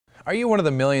Are you one of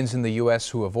the millions in the U.S.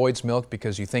 who avoids milk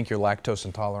because you think you're lactose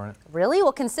intolerant? Really?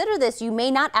 Well, consider this. You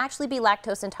may not actually be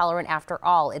lactose intolerant after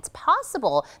all. It's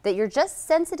possible that you're just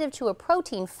sensitive to a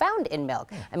protein found in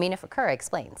milk. Amina Fakir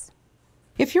explains.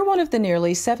 If you're one of the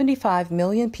nearly 75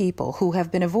 million people who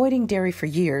have been avoiding dairy for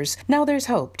years, now there's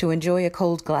hope to enjoy a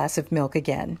cold glass of milk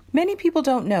again. Many people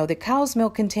don't know that cow's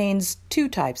milk contains two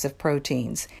types of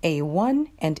proteins, A1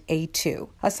 and A2.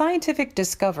 A scientific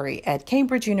discovery at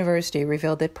Cambridge University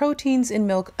revealed that proteins in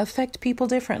milk affect people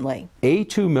differently.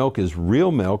 A2 milk is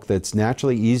real milk that's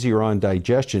naturally easier on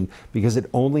digestion because it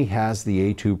only has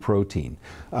the A2 protein.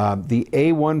 The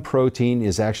A1 protein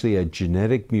is actually a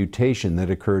genetic mutation that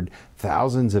occurred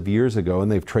thousands of years ago,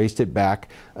 and they've traced it back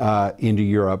into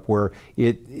Europe, where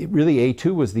it really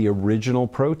A2 was the original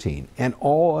protein, and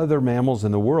all other mammals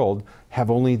in the world have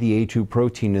only the A2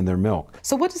 protein in their milk.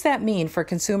 So what does that mean for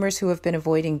consumers who have been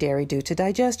avoiding dairy due to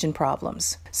digestion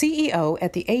problems? CEO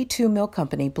at the A2 milk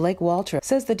company, Blake Walter,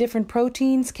 says the different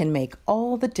proteins can make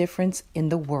all the difference in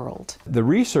the world. The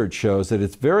research shows that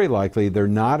it's very likely they're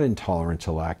not intolerant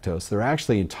to lactose. They're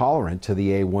actually intolerant to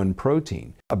the A1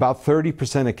 protein. About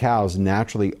 30% of cows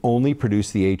naturally only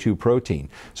produce the A2 protein.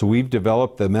 So we've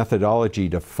developed the methodology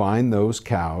to find those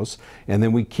cows, and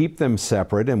then we keep them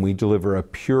separate, and we deliver a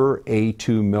pure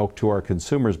A2 milk to our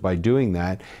consumers by doing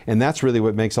that. And that's really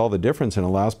what makes all the difference and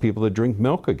allows people to drink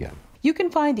milk again. You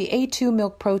can find the A2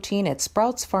 milk protein at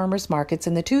Sprouts Farmers Markets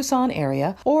in the Tucson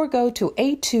area, or go to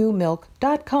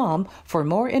a2milk.com for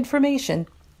more information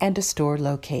and a store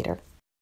locator.